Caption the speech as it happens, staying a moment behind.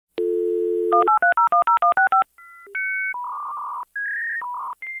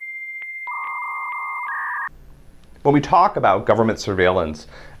When we talk about government surveillance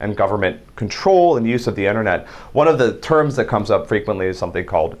and government control and use of the internet, one of the terms that comes up frequently is something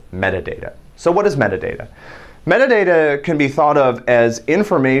called metadata. So what is metadata? Metadata can be thought of as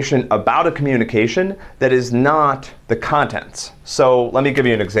information about a communication that is not the contents. So let me give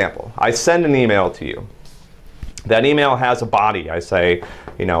you an example. I send an email to you. That email has a body. I say,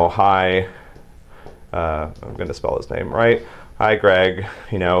 you know, hi, I'm going to spell his name right. Hi, Greg.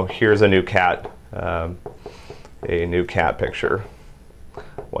 You know, here's a new cat picture.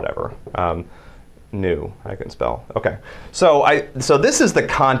 Whatever. New, I can spell. Okay. So this is the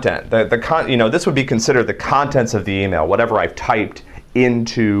content. This would be considered the contents of the email, whatever I've typed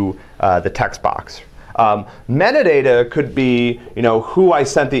into the text box. Metadata could be, you know, who I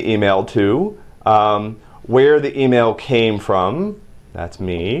sent the email to, where the email came from, that's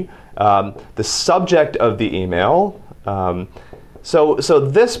me, the subject of the email. So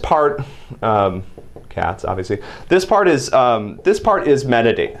this part, cats obviously. This part is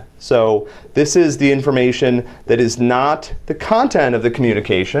metadata. So this is the information that is not the content of the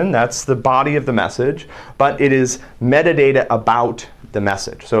communication. That's the body of the message, but it is metadata about the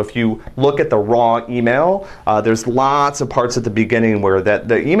message. So if you look at the raw email, there's lots of parts at the beginning where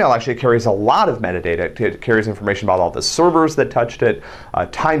the email actually carries a lot of metadata. It carries information about all the servers that touched it,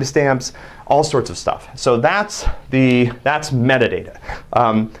 timestamps, all sorts of stuff. So that's metadata.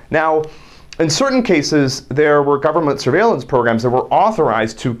 Now, in certain cases, there were government surveillance programs that were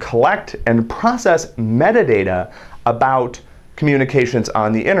authorized to collect and process metadata about communications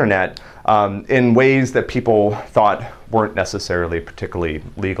on the internet in ways that people thought weren't necessarily particularly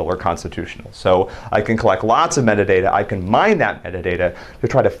legal or constitutional. So I can collect lots of metadata. I can mine that metadata to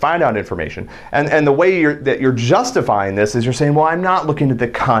try to find out information. And the way that you're justifying this is you're saying, well, I'm not looking at the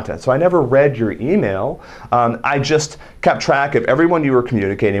content. So I never read your email. I just kept track of everyone you were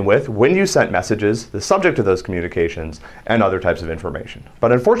communicating with, when you sent messages, the subject of those communications, and other types of information.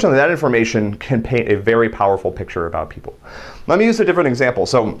 But unfortunately, that information can paint a very powerful picture about people. Let me use a different example.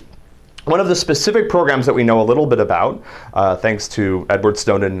 So one of the specific programs that we know a little bit about, thanks to Edward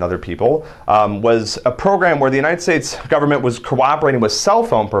Snowden and other people, was a program where the United States government was cooperating with cell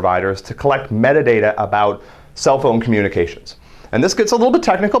phone providers to collect metadata about cell phone communications. And this gets a little bit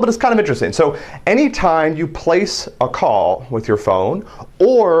technical, but it's kind of interesting. So anytime you place a call with your phone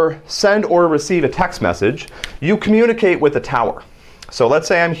or send or receive a text message, you communicate with the tower. So let's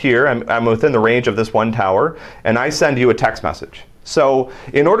say I'm here, I'm within the range of this one tower, and I send you a text message. So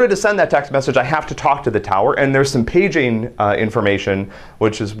in order to send that text message, I have to talk to the tower, and there's some paging information,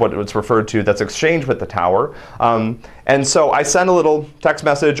 which is what it's referred to, that's exchanged with the tower. And so I send a little text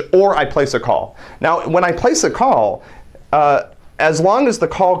message, or I place a call. Now, when I place a call, as long as the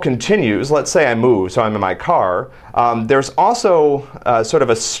call continues, let's say I move, so I'm in my car, there's also sort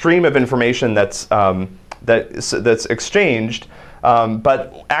of a stream of information that's exchanged.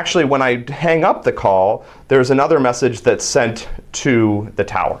 But actually, when I hang up the call, there's another message that's sent to the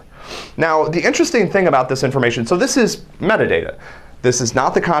tower. Now, the interesting thing about this information, so this is metadata. This is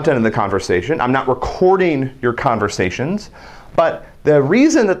not the content of the conversation. I'm not recording your conversations. But the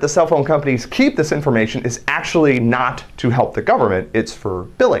reason that the cell phone companies keep this information is actually not to help the government. It's for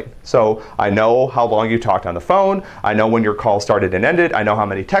billing. So I know how long you talked on the phone. I know when your call started and ended. I know how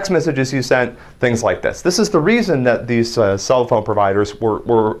many text messages you sent, things like this. This is the reason that these cell phone providers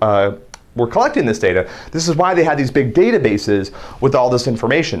were collecting this data. This is why they had these big databases with all this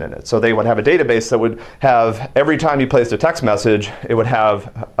information in it. So they would have a database that would have, every time you placed a text message, it would have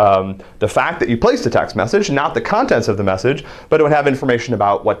the fact that you placed a text message, not the contents of the message, but it would have information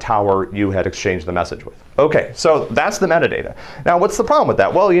about what tower you had exchanged the message with. Okay, so that's the metadata. Now, what's the problem with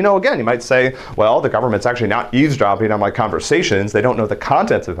that? Well, you know, again, you might say, well, the government's actually not eavesdropping on my conversations. They don't know the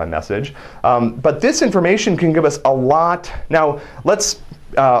contents of my message. But this information can give us a lot. Now, let's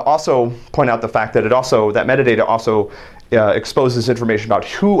also point out the fact that that metadata also exposes information about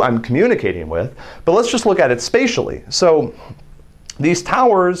who I'm communicating with. But let's just look at it spatially. So these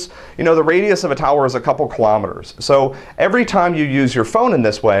towers, you know, the radius of a tower is a couple kilometers. So every time you use your phone in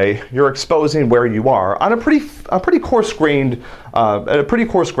this way, you're exposing where you are on a pretty coarse-grained, at a pretty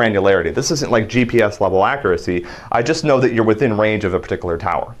coarse granularity. This isn't like GPS level accuracy. I just know that you're within range of a particular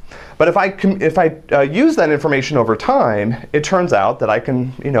tower. But if I use that information over time, it turns out that I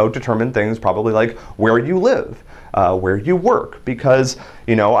can, you know, determine things probably like where you live, where you work, because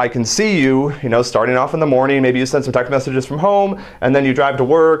I can see you, starting off in the morning, maybe you send some text messages from home, and then you drive to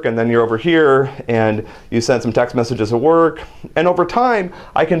work, and then you're over here, and you send some text messages at work. And over time,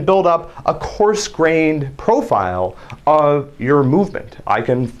 I can build up a coarse-grained profile of your movement. I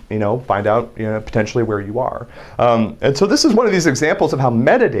can, find out, potentially where you are. And so this is one of these examples of how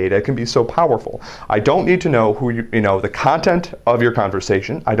metadata can be so powerful. I don't need to know the content of your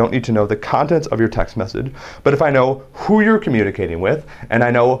conversation. I don't need to know the contents of your text message. But if I know who you're communicating with, and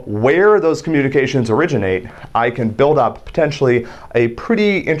I know where those communications originate, I can build up potentially a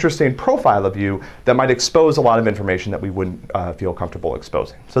pretty interesting profile of you that might expose a lot of information that we wouldn't feel comfortable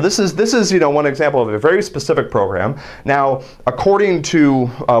exposing. So this is one example of a very specific program. Now, according to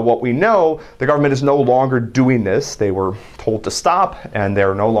what we know, the government is no longer doing this. They were told to stop, and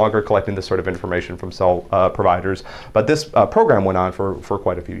they're no longer collecting this sort of information from cell providers. But this program went on for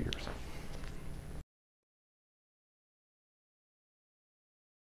quite a few years.